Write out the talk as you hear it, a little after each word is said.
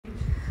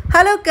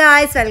Hello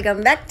guys, welcome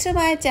back to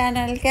my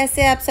channel.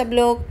 कैसे हैं आप सब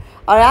लोग।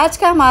 और आज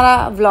का हमारा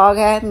व्लॉग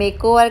है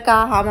मेकओवर का।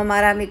 हम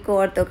हमारा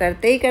मेकओवर तो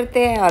करते ही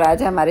करते हैं और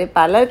आज हमारे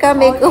पार्लर का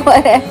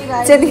मेकओवर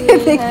है। चलिए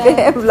देखते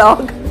हैं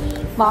व्लॉग।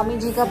 मामी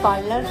जी का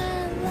पार्लर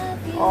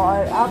और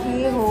अब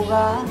ये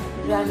होगा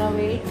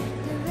रेनोवेट।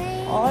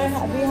 और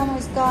अभी हम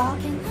इसका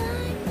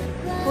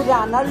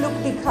पुराना लुक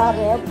दिखा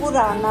रहे हैं,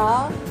 पुराना।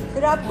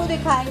 फिर आपको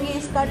दिखाएंगे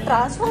इसका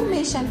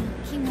ट्रांसफॉर्मेशन।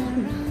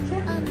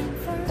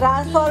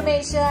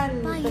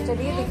 तो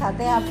चलिए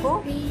दिखाते हैं आपको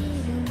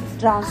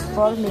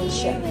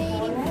ट्रांसफॉर्मेशन।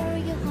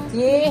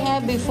 ये है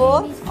बिफोर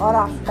और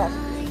आफ्टर।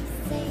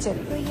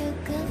 चलिए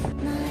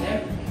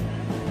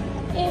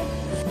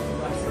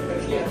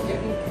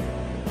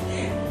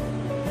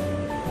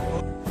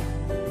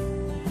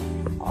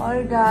और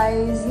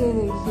गाइस ये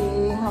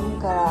देखिए हम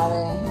करा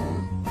रहे हैं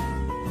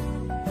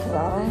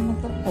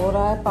मतलब हो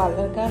रहा है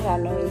पार्लर का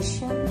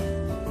रेनोवेशन।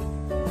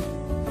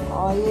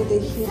 और ये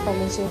देखिए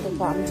फर्नीचर का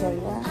काम चल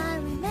रहा है,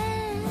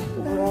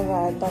 पूरा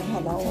रायता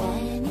भरा हुआ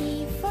है,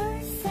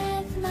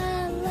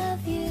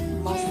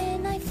 मस्त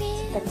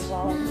कचरा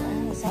हो गया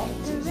है, सारी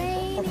चीज़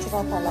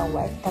कचरा फैला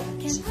हुआ है,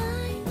 कचरा।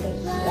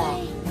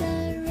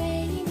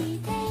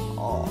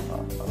 और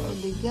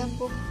दिख गया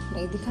आपको?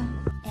 नहीं दिखा?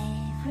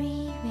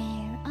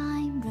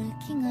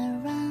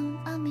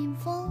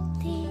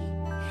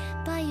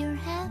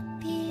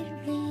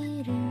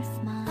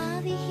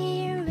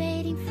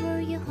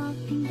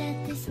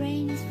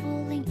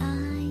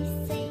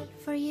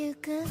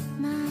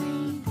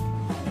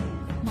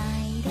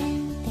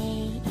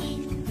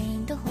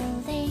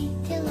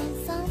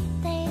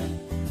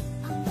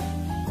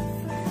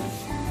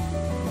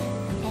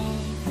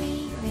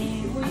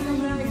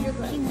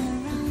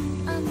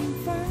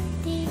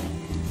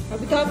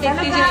 अभी तो आप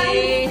देखते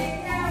जाइए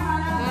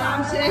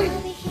आराम से।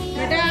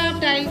 बेटा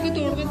आप टाइल को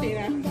तोड़ मत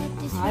देना,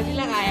 आज ही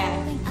लगाया है।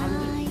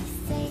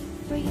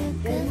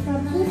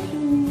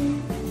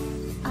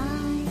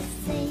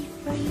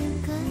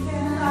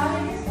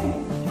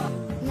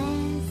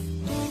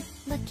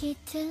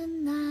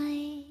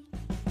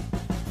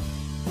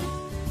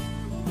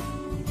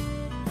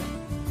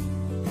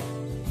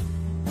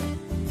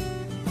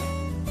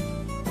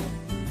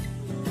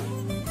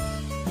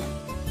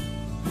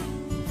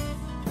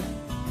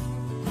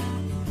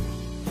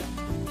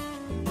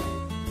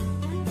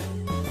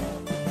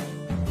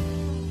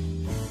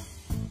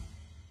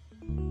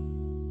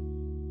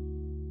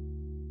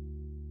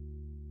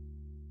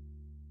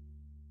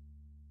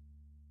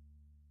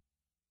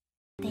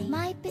 They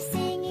might be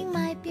singing,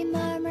 might be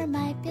murmur,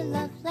 might be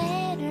love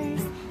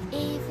letters,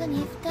 even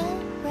if the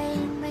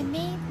rain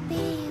might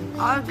be.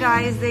 और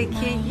गाइस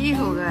देखिए ये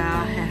हो गया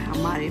है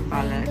हमारे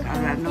पार्लर का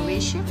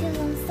रेनोवेशन।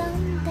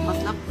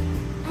 मतलब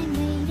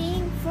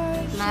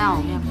नया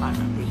हो गया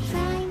पार्लर।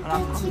 देखिए, और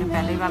आपको हमने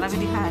पहले वाला भी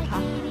दिखाया था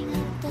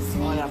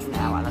और अब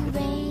नया वाला भी।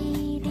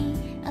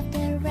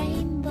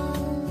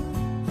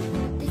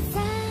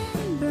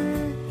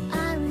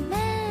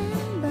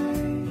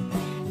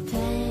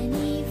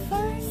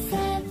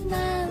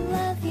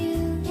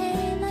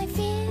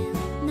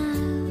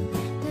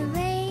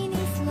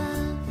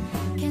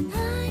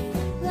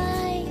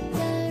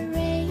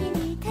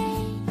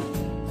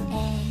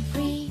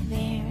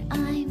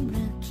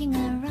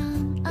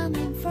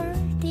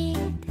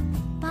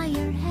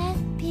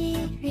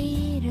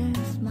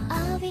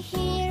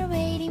 Here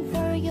waiting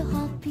for you,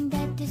 hoping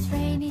that this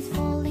rain is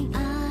falling.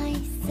 I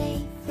say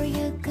for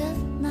you good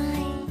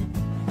night.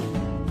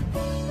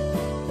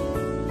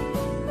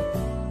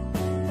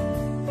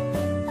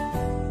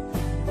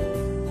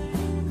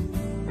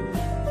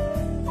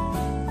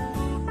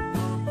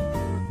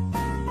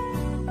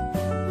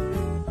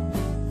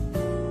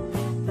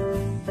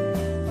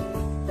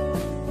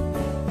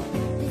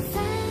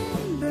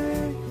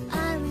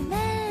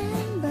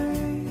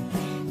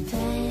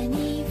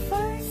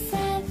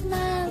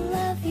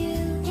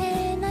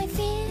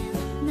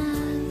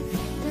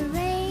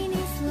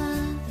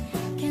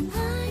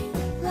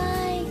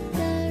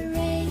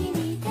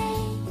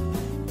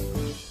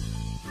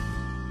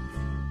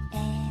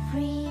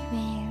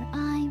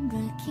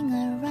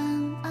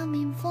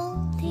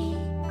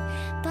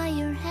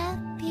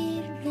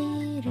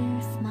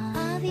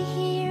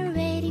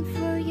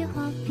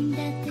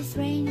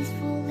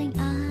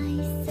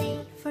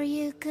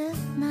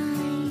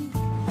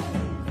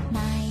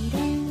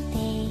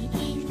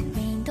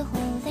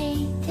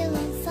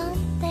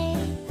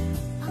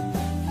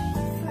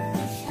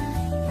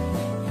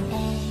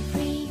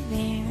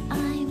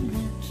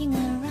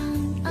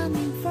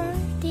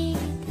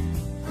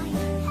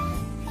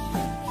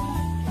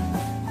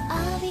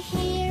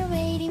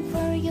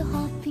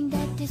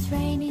 This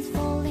rain is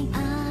falling.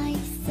 I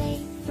say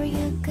for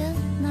you good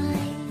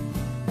night.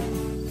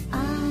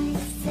 I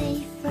say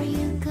for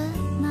you good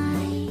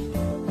night.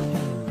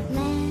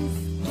 Let's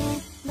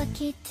get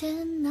lucky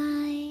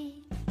tonight.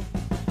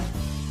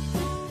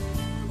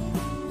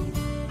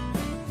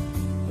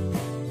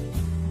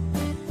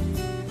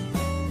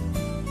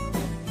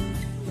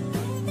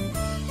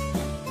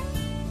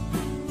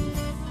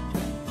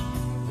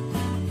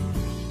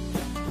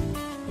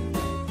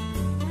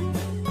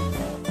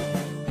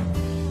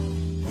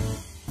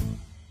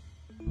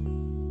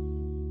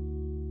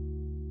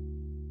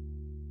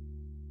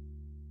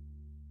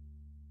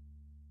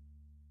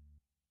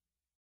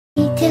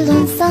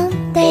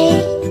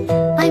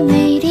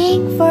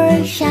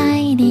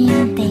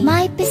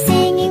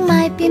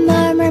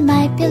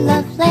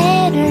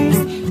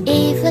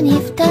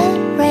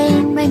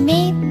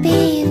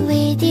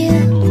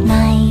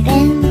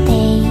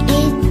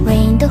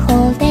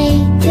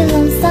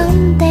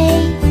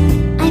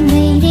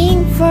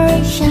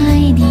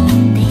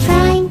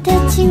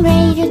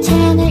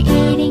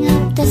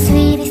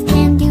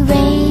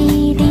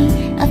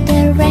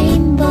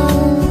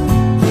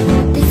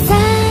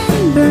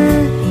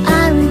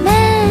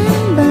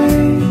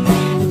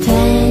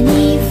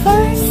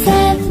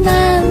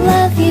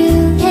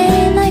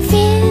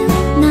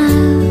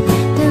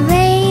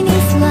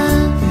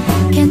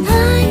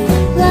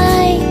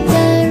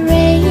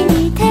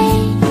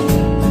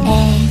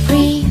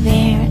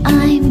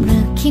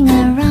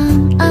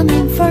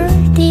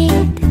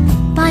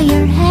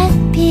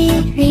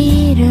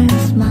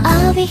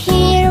 be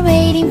here